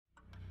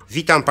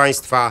Witam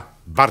Państwa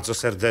bardzo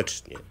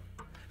serdecznie.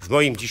 W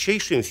moim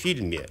dzisiejszym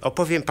filmie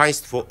opowiem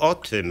Państwu o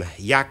tym,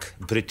 jak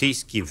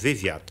brytyjski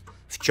wywiad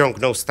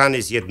wciągnął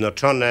Stany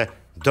Zjednoczone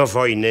do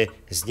wojny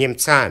z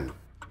Niemcami.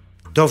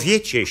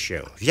 Dowiecie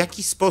się, w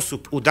jaki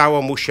sposób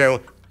udało mu się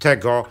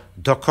tego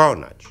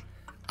dokonać.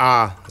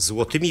 A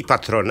złotymi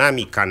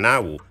patronami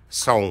kanału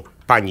są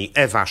pani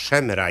Ewa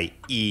Szemraj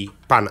i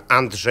pan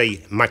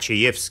Andrzej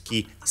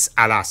Maciejewski z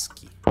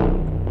Alaski.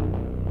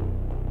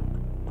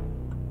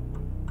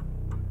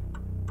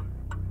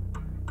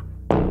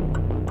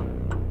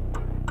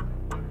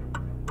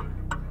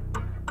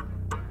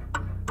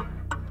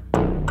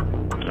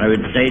 I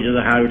would say to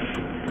the House,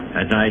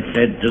 as I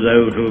said to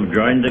those who have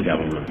joined the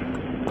government,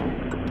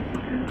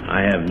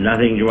 I have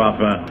nothing to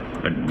offer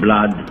but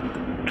blood,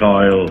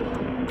 toil,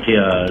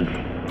 tears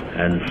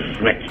and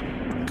sweat.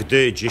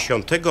 Gdy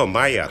 10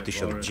 maja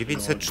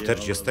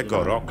 1940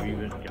 roku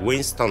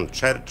Winston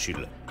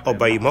Churchill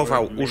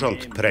obejmował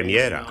urząd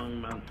premiera,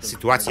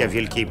 sytuacja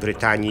Wielkiej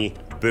Brytanii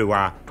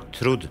była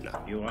trudna.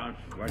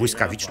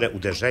 Błyskawiczne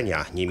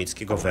uderzenia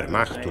niemieckiego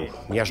Wehrmachtu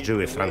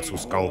miażdżyły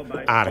francuską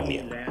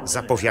armię,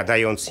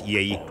 zapowiadając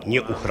jej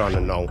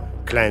nieuchronną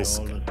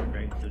klęskę.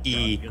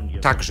 I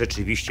tak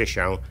rzeczywiście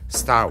się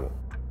stało.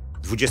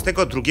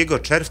 22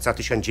 czerwca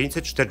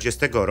 1940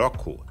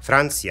 roku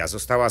Francja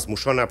została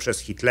zmuszona przez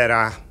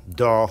Hitlera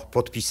do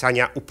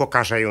podpisania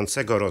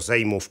upokarzającego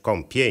rozejmu w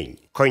Compiègne,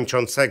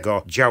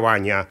 kończącego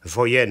działania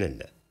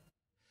wojenne.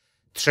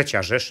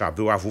 III Rzesza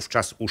była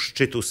wówczas u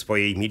szczytu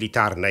swojej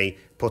militarnej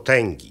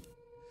potęgi.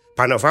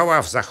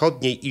 Panowała w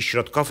zachodniej i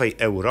środkowej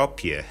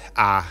Europie,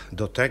 a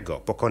do tego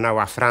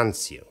pokonała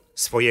Francję,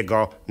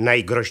 swojego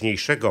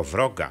najgroźniejszego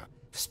wroga,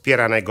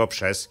 wspieranego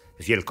przez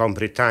Wielką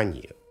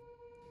Brytanię.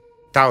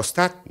 Ta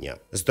ostatnia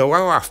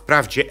zdołała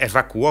wprawdzie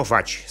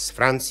ewakuować z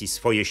Francji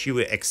swoje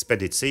siły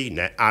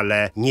ekspedycyjne,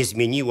 ale nie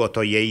zmieniło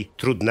to jej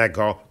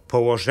trudnego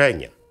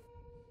położenia.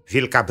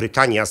 Wielka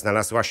Brytania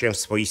znalazła się w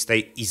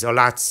swoistej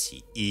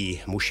izolacji i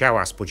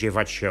musiała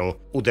spodziewać się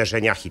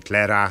uderzenia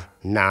Hitlera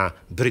na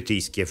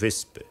brytyjskie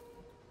wyspy.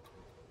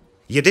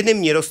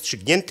 Jedynym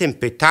nierozstrzygniętym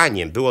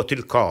pytaniem było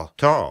tylko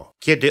to,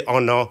 kiedy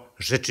ono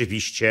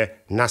rzeczywiście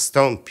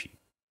nastąpi.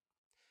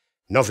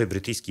 Nowy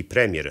brytyjski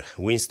premier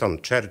Winston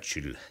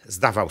Churchill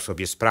zdawał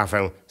sobie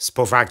sprawę z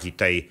powagi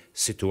tej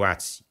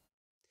sytuacji.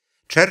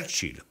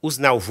 Churchill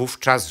uznał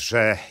wówczas,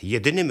 że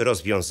jedynym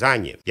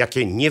rozwiązaniem,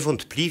 jakie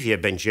niewątpliwie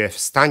będzie w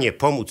stanie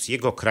pomóc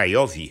jego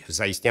krajowi w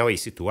zaistniałej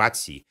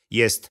sytuacji,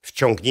 jest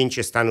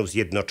wciągnięcie Stanów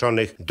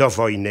Zjednoczonych do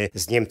wojny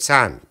z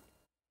Niemcami.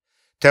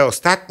 Te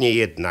ostatnie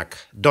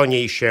jednak do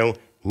niej się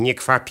nie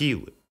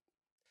kwapiły.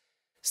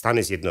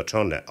 Stany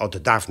Zjednoczone od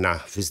dawna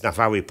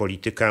wyznawały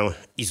politykę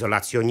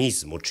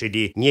izolacjonizmu,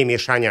 czyli nie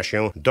mieszania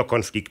się do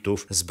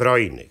konfliktów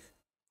zbrojnych.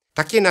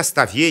 Takie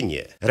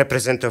nastawienie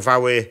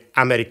reprezentowały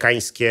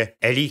amerykańskie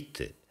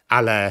elity,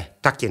 ale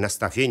takie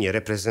nastawienie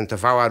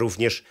reprezentowała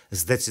również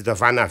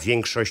zdecydowana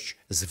większość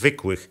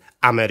zwykłych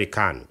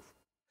Amerykanów.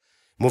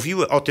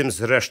 Mówiły o tym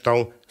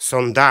zresztą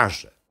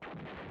sondaże.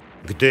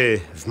 Gdy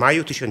w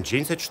maju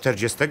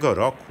 1940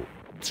 roku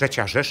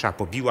III Rzesza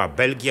pobiła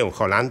Belgię,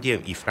 Holandię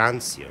i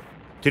Francję,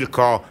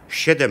 tylko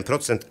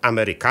 7%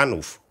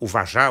 Amerykanów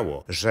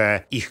uważało,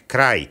 że ich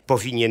kraj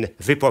powinien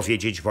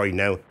wypowiedzieć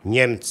wojnę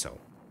Niemcom.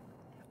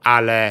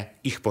 Ale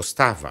ich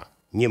postawa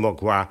nie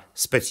mogła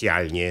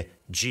specjalnie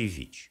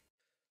dziwić.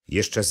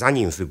 Jeszcze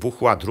zanim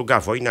wybuchła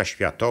II wojna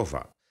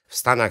światowa, w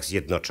Stanach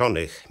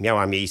Zjednoczonych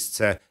miała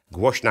miejsce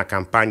głośna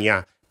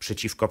kampania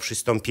przeciwko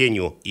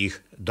przystąpieniu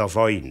ich do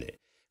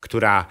wojny,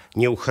 która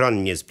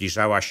nieuchronnie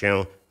zbliżała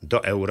się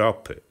do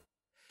Europy.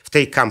 W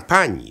tej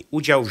kampanii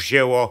udział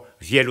wzięło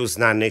wielu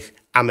znanych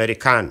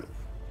Amerykanów.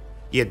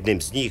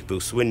 Jednym z nich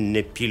był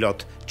słynny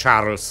pilot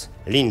Charles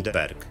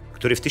Lindbergh,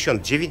 który w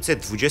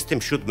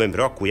 1927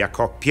 roku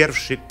jako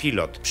pierwszy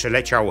pilot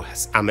przyleciał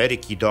z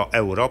Ameryki do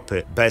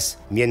Europy bez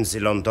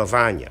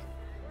międzylądowania.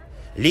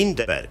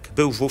 Lindbergh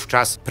był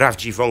wówczas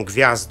prawdziwą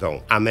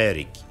gwiazdą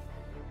Ameryki.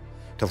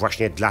 To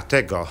właśnie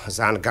dlatego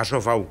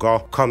zaangażował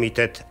go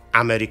Komitet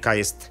Ameryka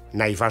jest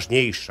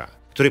najważniejsza,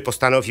 który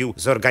postanowił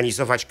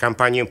zorganizować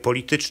kampanię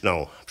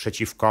polityczną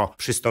przeciwko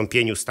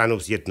przystąpieniu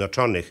Stanów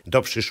Zjednoczonych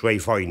do przyszłej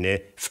wojny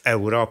w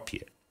Europie.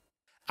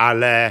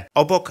 Ale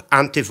obok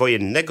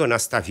antywojennego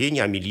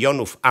nastawienia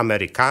milionów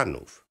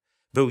Amerykanów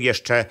był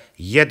jeszcze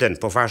jeden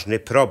poważny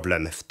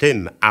problem w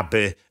tym,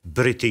 aby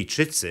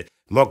Brytyjczycy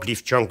mogli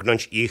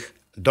wciągnąć ich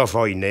do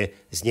wojny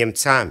z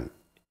Niemcami.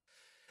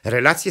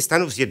 Relacje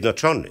Stanów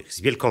Zjednoczonych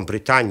z Wielką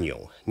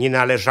Brytanią nie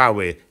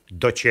należały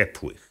do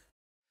ciepłych.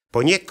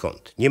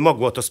 Poniekąd nie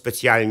mogło to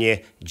specjalnie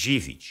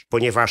dziwić,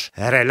 ponieważ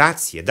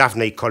relacje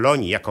dawnej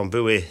kolonii, jaką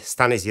były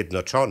Stany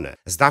Zjednoczone,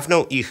 z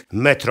dawną ich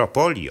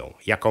metropolią,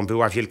 jaką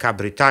była Wielka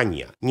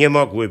Brytania, nie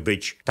mogły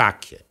być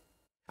takie.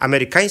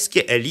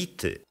 Amerykańskie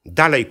elity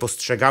dalej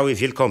postrzegały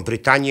Wielką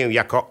Brytanię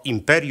jako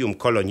imperium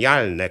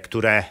kolonialne,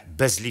 które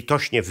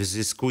bezlitośnie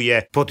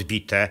wyzyskuje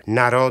podbite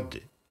narody.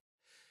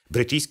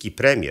 Brytyjski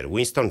premier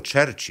Winston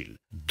Churchill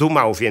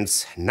dumał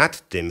więc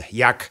nad tym,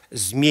 jak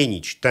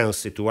zmienić tę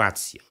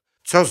sytuację.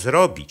 Co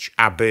zrobić,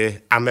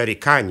 aby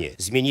Amerykanie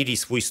zmienili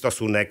swój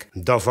stosunek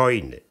do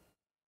wojny?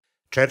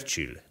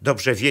 Churchill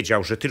dobrze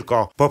wiedział, że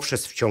tylko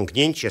poprzez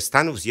wciągnięcie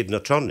Stanów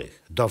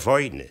Zjednoczonych do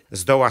wojny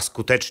zdoła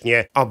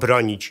skutecznie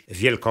obronić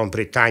Wielką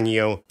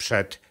Brytanię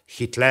przed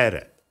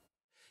Hitlerem.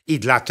 I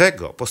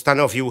dlatego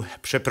postanowił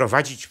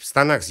przeprowadzić w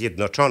Stanach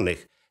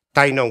Zjednoczonych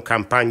tajną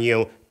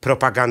kampanię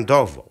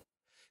propagandową,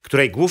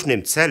 której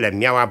głównym celem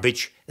miała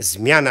być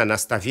zmiana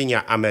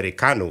nastawienia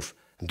Amerykanów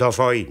do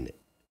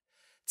wojny.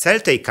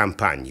 Cel tej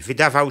kampanii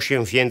wydawał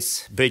się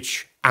więc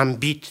być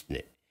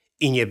ambitny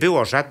i nie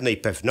było żadnej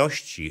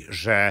pewności,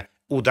 że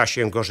uda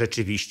się go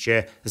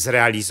rzeczywiście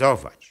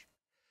zrealizować.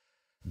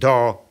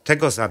 Do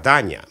tego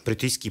zadania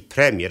brytyjski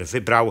premier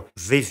wybrał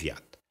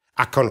wywiad,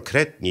 a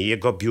konkretnie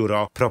jego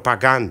biuro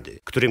propagandy,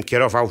 którym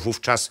kierował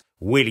wówczas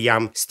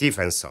William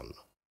Stephenson.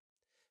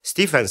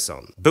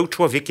 Stephenson był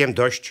człowiekiem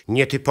dość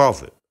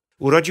nietypowym.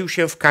 Urodził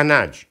się w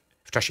Kanadzie.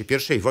 W czasie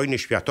I wojny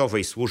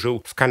światowej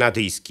służył w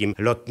kanadyjskim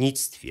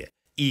lotnictwie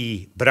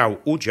i brał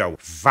udział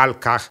w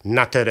walkach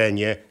na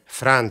terenie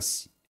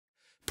Francji.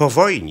 Po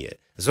wojnie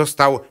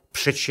został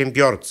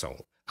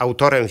przedsiębiorcą,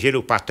 autorem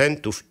wielu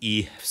patentów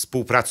i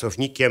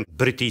współpracownikiem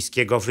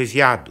brytyjskiego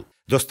wywiadu,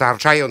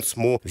 dostarczając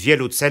mu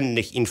wielu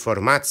cennych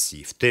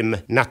informacji, w tym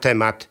na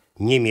temat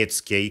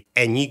niemieckiej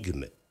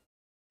enigmy.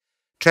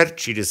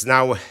 Churchill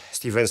znał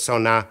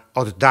Stephensona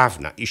od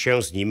dawna i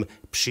się z nim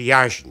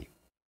przyjaźnił.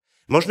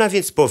 Można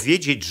więc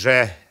powiedzieć,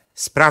 że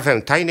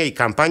sprawę tajnej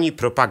kampanii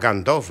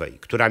propagandowej,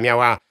 która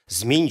miała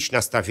zmienić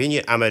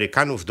nastawienie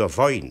Amerykanów do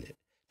wojny,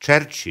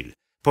 Churchill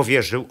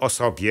powierzył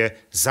osobie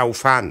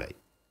zaufanej.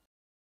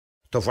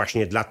 To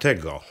właśnie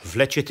dlatego w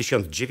lecie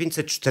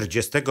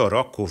 1940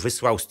 roku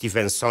wysłał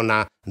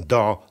Stephensona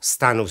do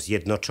Stanów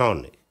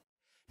Zjednoczonych.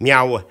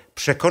 Miał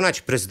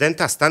przekonać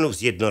prezydenta Stanów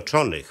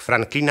Zjednoczonych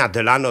Franklina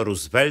Delano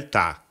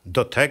Roosevelta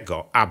do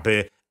tego,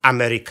 aby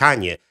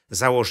Amerykanie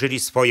założyli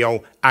swoją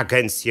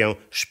agencję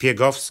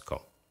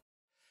szpiegowską.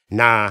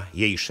 Na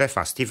jej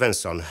szefa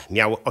Stephenson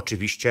miał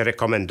oczywiście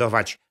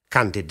rekomendować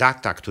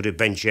kandydata, który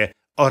będzie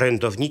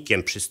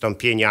orędownikiem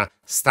przystąpienia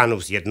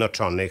Stanów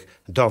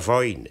Zjednoczonych do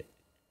wojny.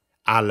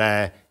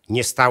 Ale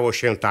nie stało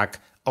się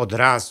tak od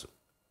razu.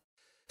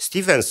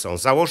 Stephenson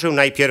założył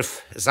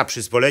najpierw za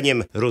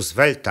przyzwoleniem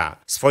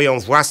Roosevelta swoją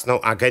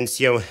własną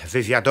agencję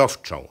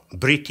wywiadowczą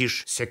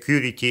British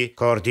Security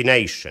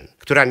Coordination,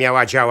 która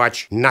miała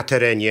działać na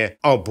terenie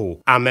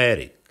obu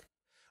Ameryk.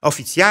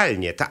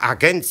 Oficjalnie ta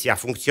agencja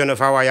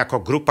funkcjonowała jako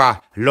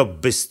grupa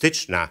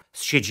lobbystyczna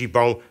z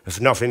siedzibą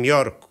w Nowym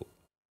Jorku.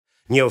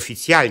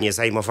 Nieoficjalnie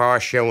zajmowała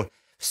się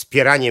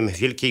wspieraniem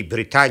Wielkiej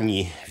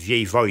Brytanii w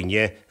jej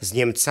wojnie z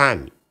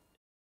Niemcami.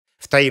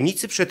 W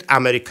tajemnicy przed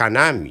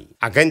Amerykanami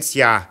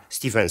agencja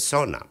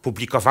Stephensona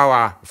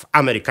publikowała w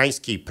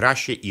amerykańskiej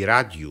prasie i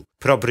radiu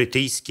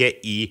probrytyjskie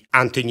i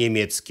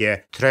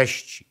antyniemieckie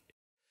treści.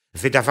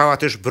 Wydawała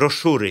też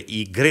broszury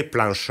i gry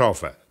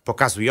planszowe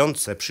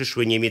pokazujące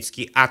przyszły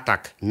niemiecki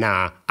atak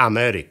na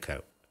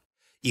Amerykę.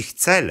 Ich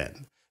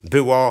celem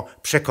było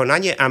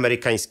przekonanie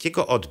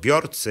amerykańskiego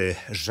odbiorcy,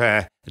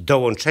 że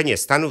dołączenie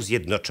Stanów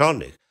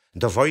Zjednoczonych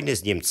do wojny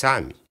z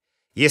Niemcami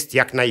jest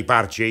jak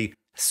najbardziej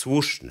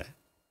słuszne.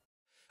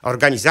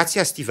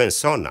 Organizacja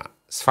Stephensona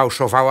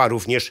sfałszowała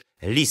również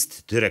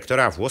list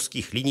dyrektora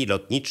włoskich linii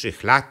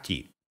lotniczych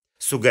Lati,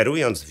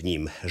 sugerując w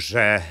nim,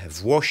 że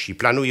Włosi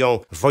planują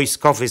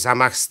wojskowy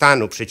zamach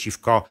stanu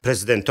przeciwko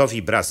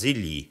prezydentowi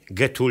Brazylii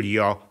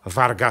Getulio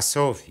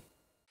Vargasowi.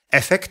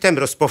 Efektem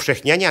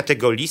rozpowszechniania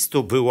tego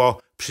listu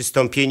było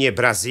przystąpienie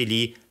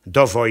Brazylii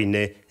do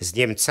wojny z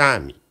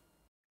Niemcami.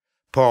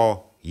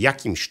 Po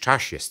jakimś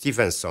czasie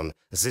Stephenson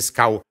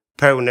zyskał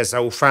pełne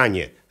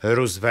zaufanie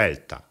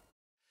Roosevelta.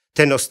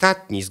 Ten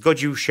ostatni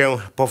zgodził się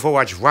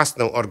powołać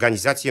własną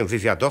organizację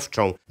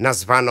wywiadowczą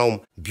nazwaną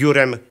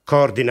Biurem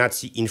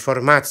Koordynacji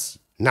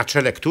Informacji, na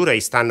czele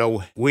której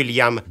stanął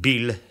William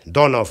Bill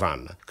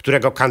Donovan,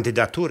 którego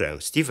kandydaturę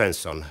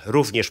Stephenson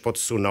również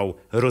podsunął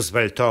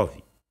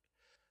Rooseveltowi.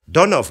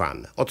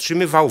 Donovan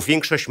otrzymywał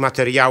większość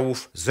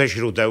materiałów ze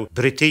źródeł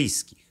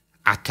brytyjskich,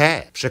 a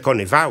te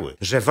przekonywały,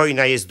 że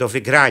wojna jest do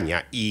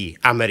wygrania i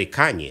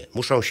Amerykanie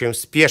muszą się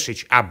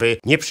spieszyć, aby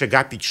nie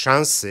przegapić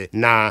szansy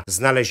na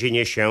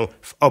znalezienie się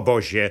w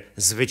obozie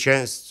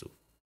zwycięzców.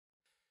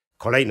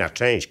 Kolejna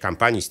część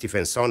kampanii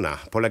Stephensona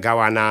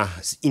polegała na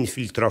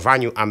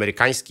zinfiltrowaniu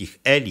amerykańskich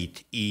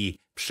elit i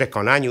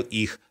przekonaniu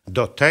ich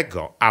do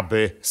tego,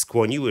 aby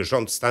skłoniły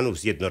rząd Stanów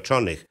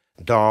Zjednoczonych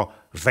do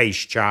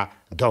wejścia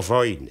do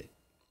wojny.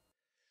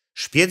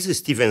 Szpiedzy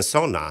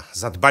Stephensona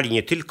zadbali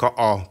nie tylko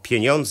o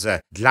pieniądze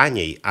dla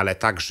niej, ale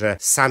także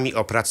sami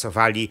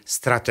opracowali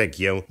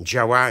strategię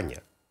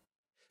działania.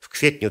 W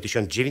kwietniu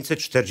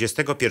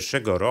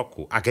 1941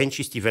 roku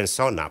agenci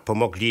Stephensona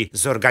pomogli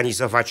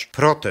zorganizować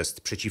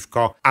protest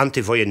przeciwko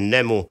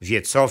antywojennemu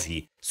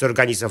wiecowi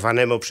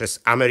zorganizowanemu przez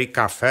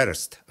America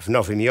First w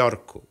Nowym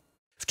Jorku.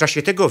 W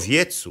czasie tego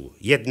wiecu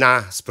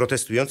jedna z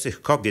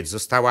protestujących kobiet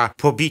została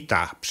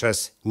pobita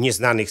przez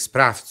nieznanych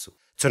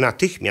sprawców, co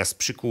natychmiast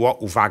przykuło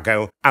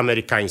uwagę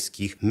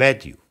amerykańskich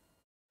mediów.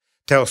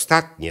 Te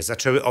ostatnie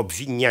zaczęły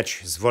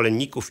obwiniać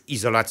zwolenników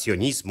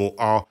izolacjonizmu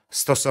o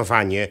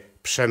stosowanie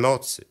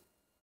przemocy.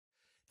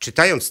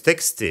 Czytając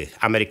teksty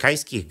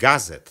amerykańskich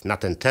gazet na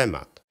ten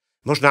temat,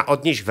 można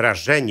odnieść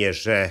wrażenie,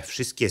 że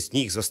wszystkie z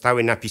nich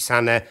zostały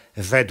napisane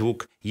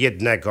według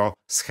jednego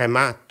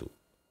schematu.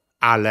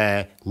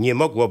 Ale nie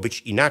mogło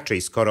być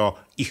inaczej, skoro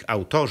ich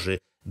autorzy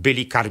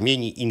byli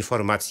karmieni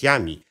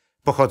informacjami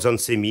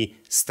pochodzącymi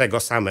z tego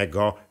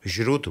samego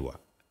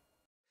źródła.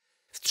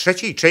 W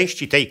trzeciej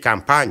części tej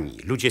kampanii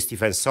ludzie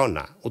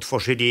Stevensona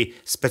utworzyli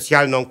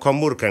specjalną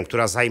komórkę,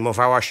 która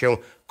zajmowała się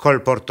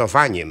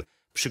kolportowaniem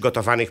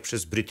przygotowanych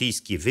przez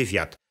brytyjski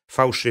wywiad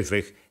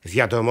fałszywych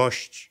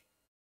wiadomości.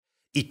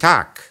 I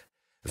tak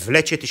w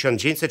lecie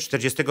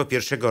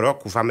 1941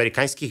 roku w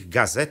amerykańskich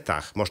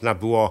gazetach można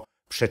było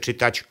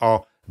przeczytać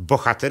o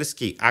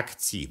bohaterskiej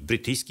akcji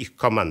brytyjskich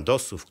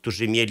komandosów,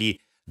 którzy mieli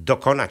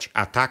dokonać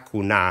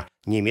ataku na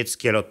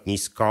niemieckie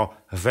lotnisko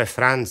we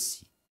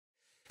Francji.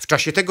 W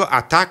czasie tego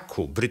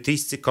ataku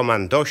brytyjscy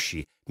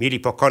komandosi mieli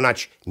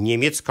pokonać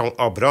niemiecką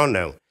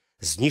obronę,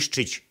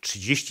 zniszczyć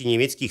 30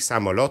 niemieckich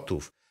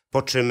samolotów,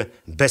 po czym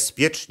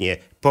bezpiecznie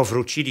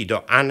powrócili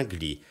do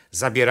Anglii,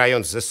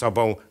 zabierając ze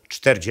sobą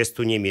 40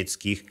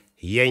 niemieckich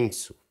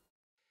jeńców.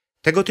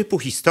 Tego typu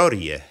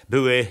historie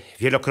były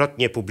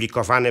wielokrotnie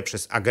publikowane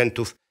przez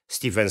agentów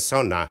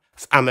Stevensona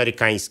w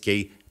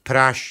amerykańskiej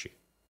prasie.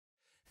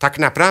 Tak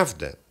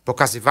naprawdę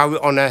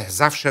pokazywały one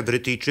zawsze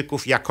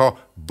Brytyjczyków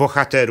jako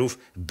bohaterów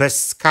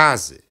bez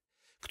skazy,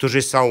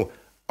 którzy są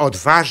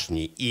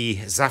odważni i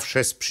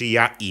zawsze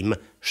sprzyja im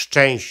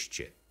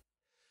szczęście.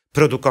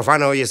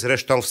 Produkowano je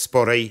zresztą w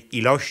sporej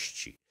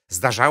ilości.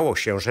 Zdarzało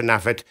się, że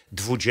nawet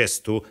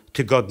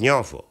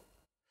 20-tygodniowo.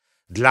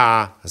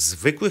 Dla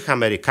zwykłych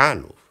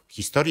Amerykanów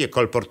historie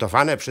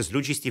kolportowane przez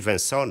ludzi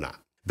Stevensona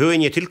były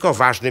nie tylko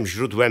ważnym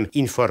źródłem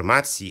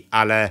informacji,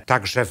 ale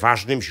także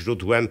ważnym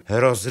źródłem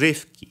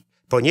rozrywki,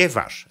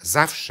 ponieważ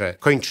zawsze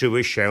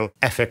kończyły się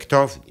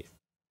efektownie.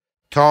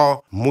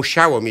 To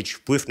musiało mieć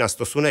wpływ na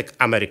stosunek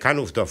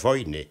Amerykanów do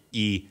wojny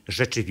i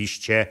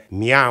rzeczywiście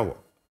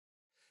miało.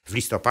 W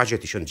listopadzie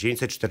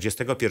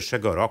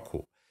 1941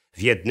 roku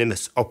w jednym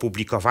z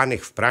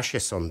opublikowanych w prasie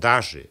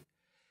sondaży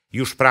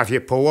już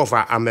prawie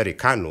połowa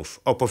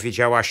Amerykanów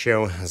opowiedziała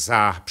się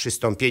za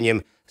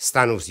przystąpieniem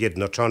Stanów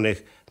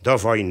Zjednoczonych do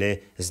wojny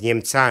z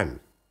Niemcami.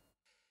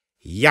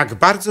 Jak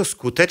bardzo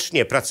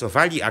skutecznie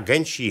pracowali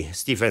agenci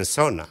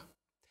Stevensona,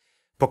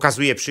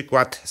 pokazuje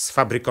przykład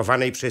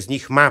sfabrykowanej przez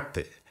nich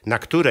mapy, na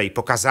której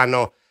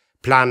pokazano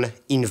plan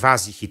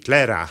inwazji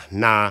Hitlera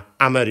na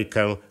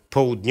Amerykę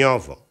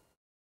Południową.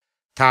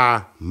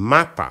 Ta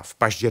mapa w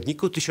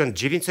październiku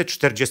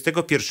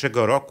 1941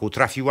 roku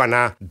trafiła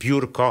na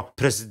biurko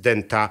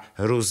prezydenta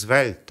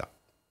Roosevelta.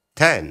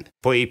 Ten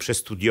po jej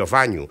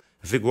przestudiowaniu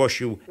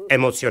wygłosił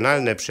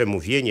emocjonalne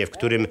przemówienie, w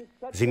którym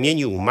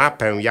wymienił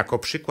mapę jako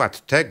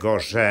przykład tego,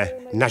 że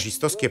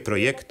nazistowskie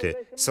projekty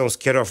są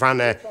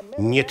skierowane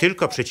nie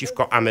tylko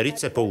przeciwko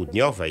Ameryce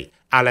Południowej,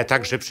 ale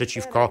także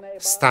przeciwko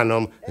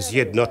Stanom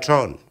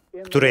Zjednoczonym,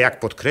 które, jak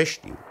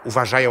podkreślił,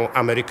 uważają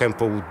Amerykę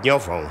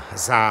Południową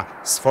za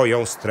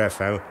swoją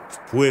strefę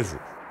wpływów.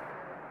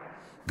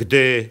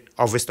 Gdy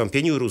o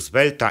wystąpieniu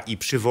Roosevelta i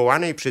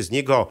przywołanej przez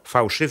niego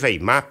fałszywej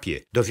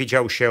mapie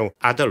dowiedział się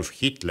Adolf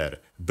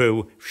Hitler,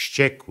 był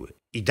wściekły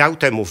i dał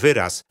temu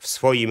wyraz w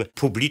swoim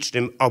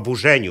publicznym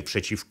oburzeniu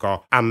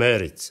przeciwko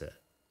Ameryce.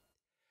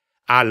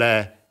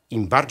 Ale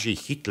im bardziej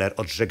Hitler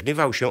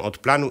odżegnywał się od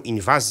planu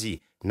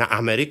inwazji na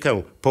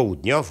Amerykę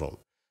Południową,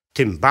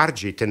 tym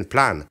bardziej ten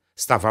plan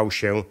stawał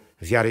się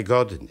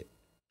wiarygodny.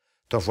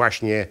 To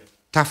właśnie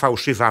ta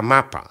fałszywa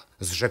mapa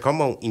z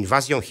rzekomą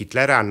inwazją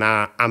Hitlera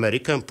na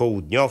Amerykę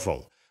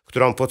Południową,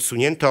 którą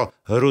podsunięto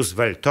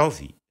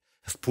Rooseveltowi,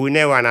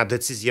 wpłynęła na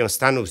decyzję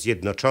Stanów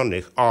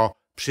Zjednoczonych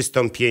o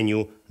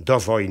przystąpieniu do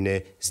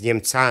wojny z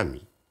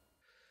Niemcami.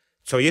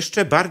 Co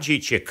jeszcze bardziej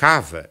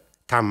ciekawe,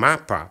 ta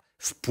mapa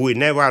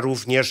wpłynęła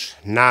również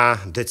na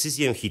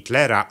decyzję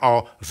Hitlera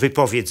o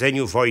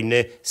wypowiedzeniu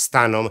wojny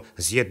Stanom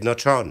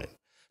Zjednoczonym,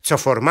 co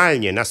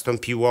formalnie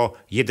nastąpiło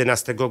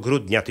 11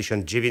 grudnia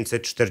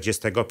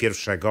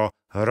 1941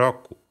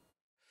 roku.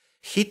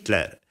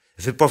 Hitler,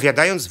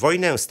 wypowiadając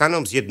wojnę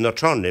Stanom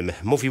Zjednoczonym,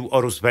 mówił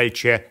o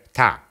Roosevelcie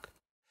tak: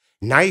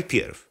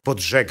 najpierw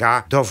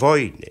podżega do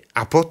wojny,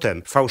 a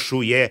potem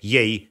fałszuje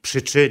jej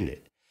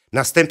przyczyny.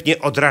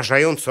 Następnie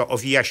odrażająco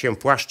owija się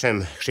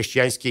płaszczem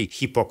chrześcijańskiej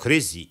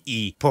hipokryzji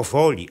i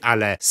powoli,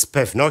 ale z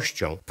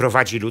pewnością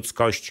prowadzi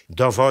ludzkość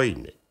do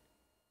wojny.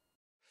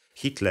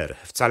 Hitler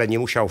wcale nie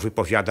musiał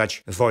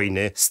wypowiadać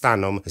wojny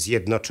Stanom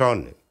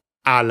Zjednoczonym,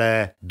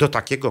 ale do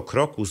takiego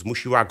kroku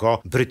zmusiła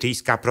go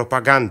brytyjska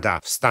propaganda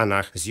w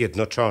Stanach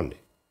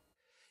Zjednoczonych.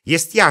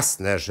 Jest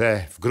jasne,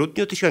 że w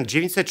grudniu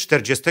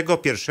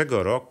 1941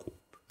 roku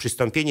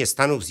przystąpienie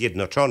Stanów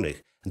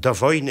Zjednoczonych do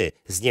wojny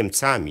z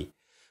Niemcami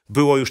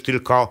było już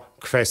tylko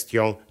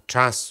kwestią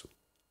czasu.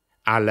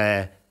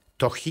 Ale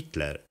to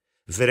Hitler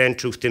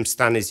wyręczył w tym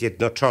Stany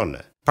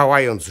Zjednoczone,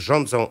 pałając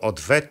żądzą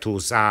odwetu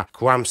za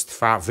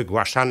kłamstwa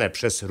wygłaszane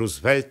przez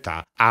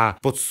Roosevelta, a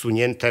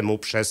podsunięte mu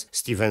przez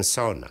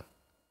Stevensona.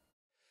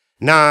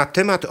 Na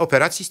temat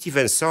operacji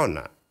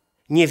Stevensona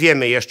nie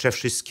wiemy jeszcze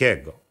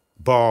wszystkiego,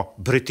 bo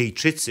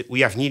Brytyjczycy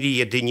ujawnili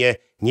jedynie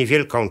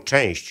niewielką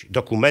część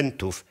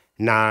dokumentów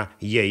na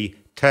jej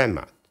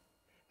temat.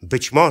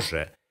 Być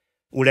może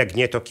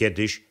ulegnie to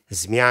kiedyś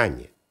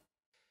zmianie.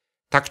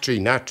 Tak czy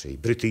inaczej,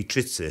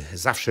 Brytyjczycy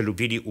zawsze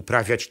lubili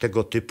uprawiać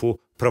tego typu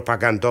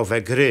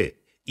propagandowe gry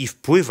i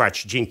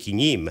wpływać dzięki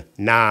nim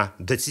na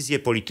decyzje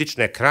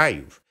polityczne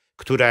krajów,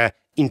 które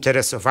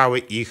interesowały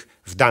ich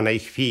w danej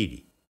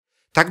chwili.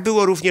 Tak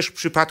było również w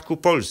przypadku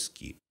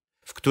Polski,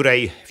 w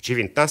której w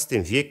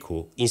XIX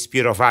wieku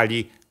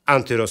inspirowali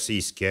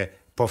antyrosyjskie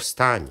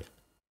powstania.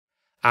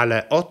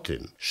 Ale o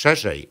tym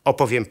szerzej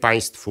opowiem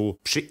Państwu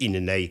przy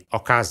innej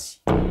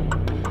okazji.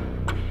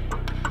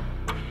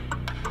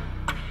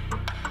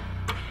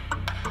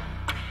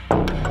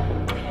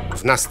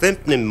 W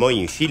następnym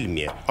moim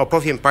filmie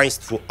opowiem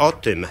Państwu o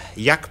tym,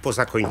 jak po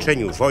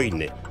zakończeniu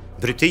wojny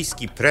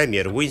brytyjski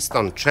premier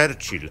Winston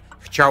Churchill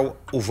chciał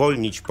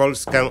uwolnić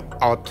Polskę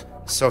od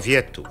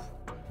Sowietów.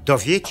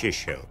 Dowiecie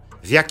się,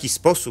 w jaki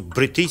sposób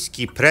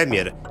brytyjski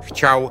premier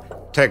chciał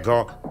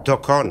tego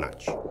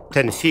dokonać.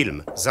 Ten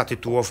film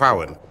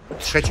zatytułowałem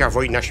Trzecia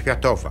wojna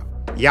światowa.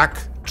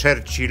 Jak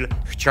Churchill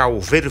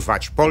chciał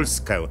wyrwać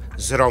Polskę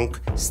z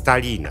rąk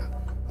Stalina.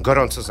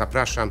 Gorąco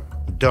zapraszam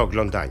do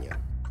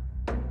oglądania.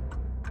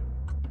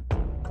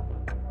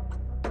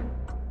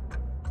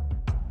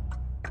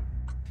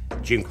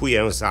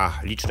 Dziękuję za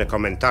liczne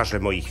komentarze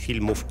moich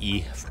filmów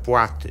i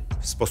wpłaty.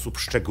 W sposób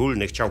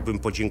szczególny chciałbym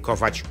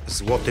podziękować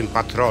złotym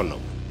patronom,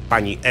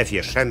 pani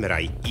Ewie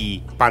Szemraj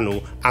i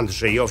panu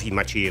Andrzejowi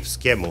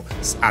Maciejewskiemu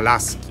z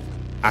Alaski,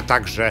 a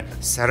także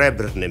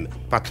srebrnym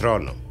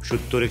patronom,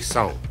 wśród których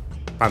są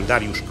pan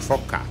Dariusz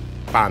Kwoka,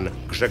 pan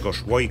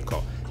Grzegorz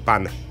Łojko,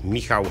 pan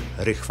Michał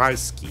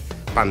Rychwalski,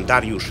 pan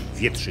Dariusz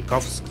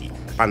Wietrzykowski,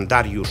 pan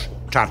Dariusz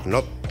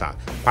Czarnotta,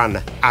 pan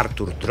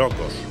Artur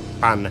Drogosz,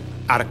 pan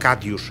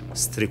Arkadiusz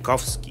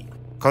Strykowski,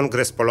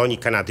 Kongres Polonii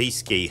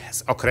Kanadyjskiej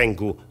z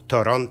okręgu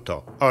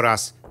Toronto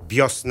oraz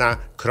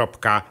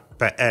biosna.pl.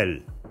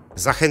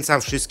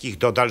 Zachęcam wszystkich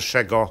do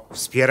dalszego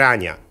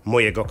wspierania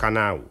mojego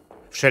kanału.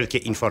 Wszelkie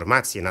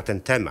informacje na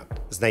ten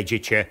temat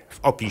znajdziecie w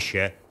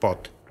opisie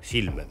pod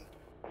filmem.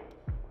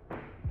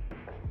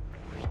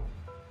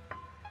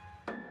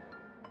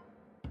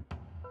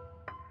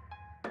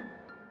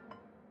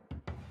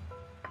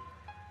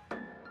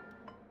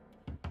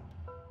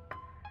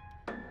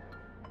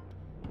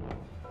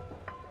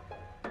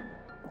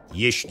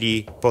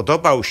 Jeśli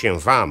podobał się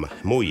Wam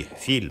mój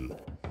film,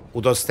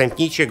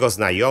 udostępnijcie go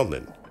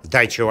znajomym,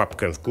 dajcie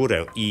łapkę w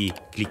górę i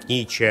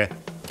kliknijcie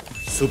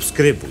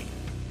subskrybuj.